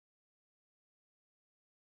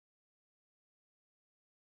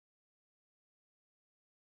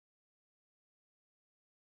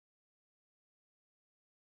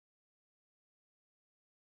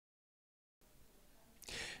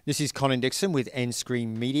This is Colin Dixon with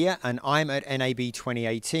N-Screen Media, and I'm at NAB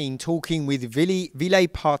 2018 talking with Ville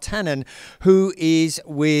Partanen, who is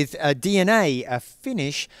with DNA, a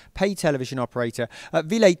Finnish pay television operator.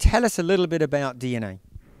 Ville, tell us a little bit about DNA.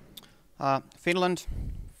 Finland,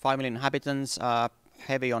 5 million inhabitants,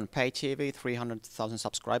 heavy on pay TV, 300,000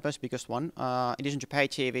 subscribers, biggest one. In addition to pay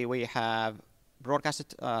TV, we have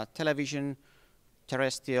broadcasted television,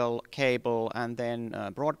 terrestrial, cable, and then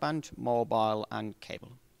broadband, mobile, and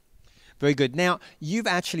cable. Very good. Now, you've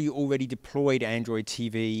actually already deployed Android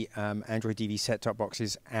TV, Android TV set-top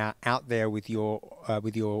boxes out there with your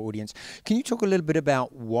audience. Can you talk a little bit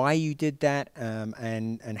about why you did that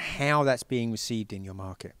and how that's being received in your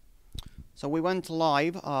market? So we went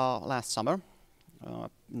live last summer,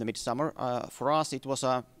 in the midsummer. For us, it was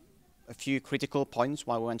a few critical points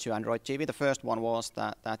why we went to Android TV. The first one was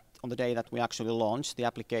that on the day that we actually launched, the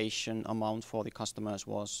application amount for the customers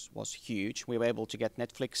was huge. We were able to get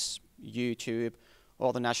Netflix, YouTube,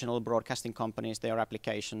 all the national broadcasting companies, their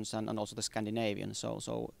applications, and also the Scandinavian,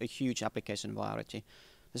 so a huge application variety.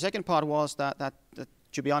 The second part was that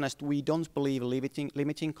to be honest, we don't believe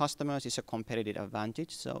limiting customers is a competitive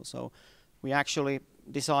advantage, so we actually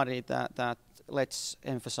decided that let's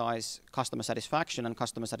emphasize customer satisfaction, and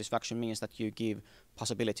customer satisfaction means that you give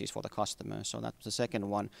possibilities for the customer. So that's the second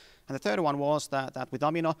one. And the third one was that with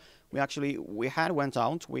Amino, we had went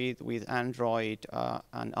out with Android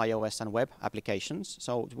and iOS and web applications.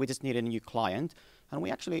 So we just needed a new client, and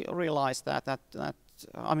we actually realized that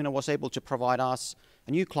Amino was able to provide us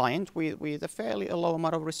a new client with a fairly low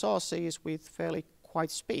amount of resources, with fairly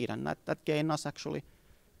quite speed, and that gained us actually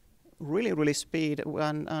really speed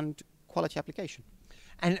and quality application.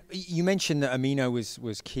 And you mentioned that Amino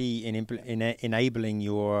was key in enabling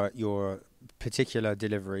your particular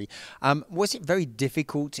delivery. Was it very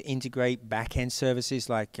difficult to integrate back-end services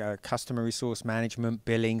like customer resource management,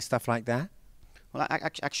 billing, stuff like that? Well,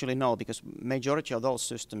 actually no, because majority of those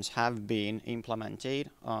systems have been implemented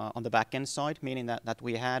on the back-end side, meaning that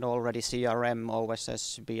we had already CRM,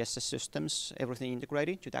 OSS, BSS systems, everything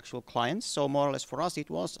integrated to the actual clients. So more or less for us, it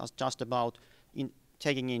was just about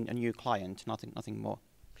taking in a new client, nothing more.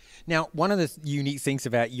 Now, one of the unique things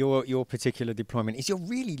about your particular deployment is you're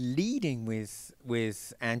really leading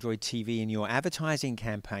with Android TV in your advertising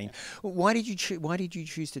campaign. Why did you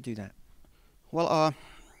choose to do that? Well,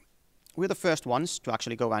 we're the first ones to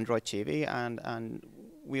actually go Android TV, and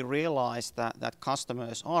we realized that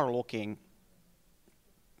customers are looking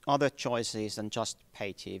other choices than just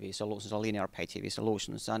pay TV solutions or linear pay TV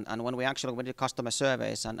solutions. And when we actually went to customer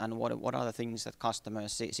surveys and what are the things that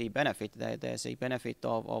customers see benefit, they see benefit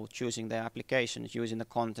of choosing their applications, using the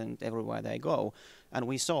content everywhere they go. And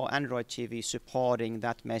we saw Android TV supporting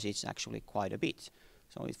that message actually quite a bit.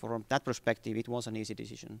 So from that perspective, it was an easy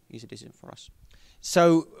decision for us.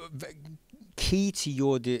 So key to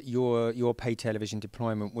your pay television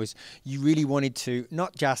deployment was you really wanted to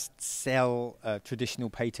not just sell a traditional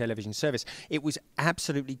pay television service. It was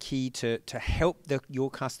absolutely key to help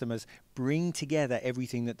your customers bring together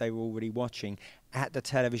everything that they were already watching at the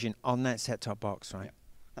television on that set-top box, right?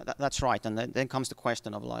 Yeah. That's right. And then comes the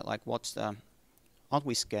question of like what's the... Aren't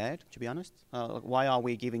we scared, to be honest? Why are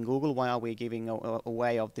we giving Google? Why are we giving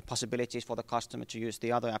away of the possibilities for the customer to use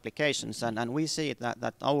the other applications? And we see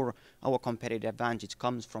that our competitive advantage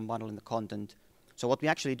comes from bundling the content. So what we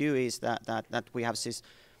actually do is that we have these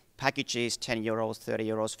packages, 10 euros, 30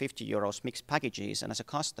 euros, 50 euros, mixed packages. And as a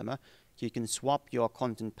customer, you can swap your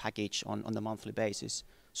content package on the monthly basis.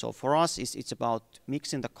 So for us, it's about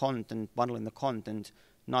mixing the content, bundling the content,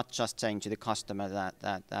 not just saying to the customer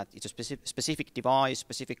that it's a specific device,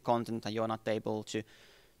 specific content, and you're not able to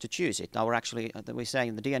choose it. We're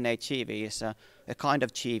saying the DNA TV is a kind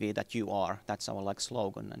of TV that you are. That's our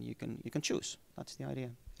slogan, and you can choose. That's the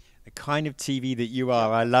idea. The kind of TV that you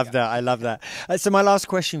are. I love that. I love that. So my last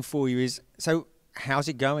question for you is: so how's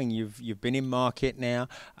it going? You've been in market now.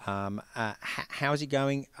 How's it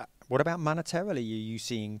going? What about monetarily? Are you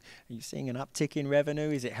seeing an uptick in revenue?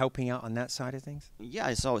 Is it helping out on that side of things?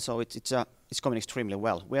 Yeah, so it's going extremely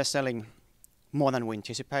well. We are selling more than we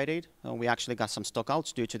anticipated. We actually got some stock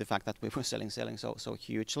outs due to the fact that we were selling so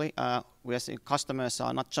hugely. We are seeing customers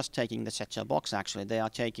are not just taking the set-top box. Actually, they are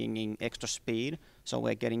taking in extra speed. So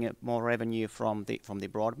we're getting more revenue from the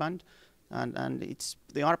broadband, and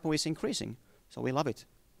the ARPU is increasing. So we love it.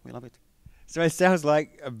 We love it. So it sounds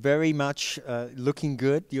like very much looking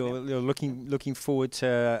good. You're looking forward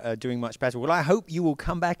to doing much better. Well, I hope you will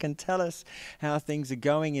come back and tell us how things are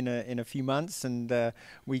going in a few months, and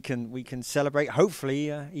we can celebrate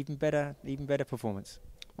hopefully even better performance.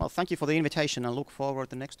 Well, thank you for the invitation. I look forward to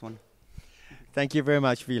the next one. Thank you very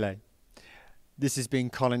much, Ville. This has been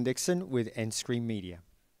Colin Dixon with Endscreen Media.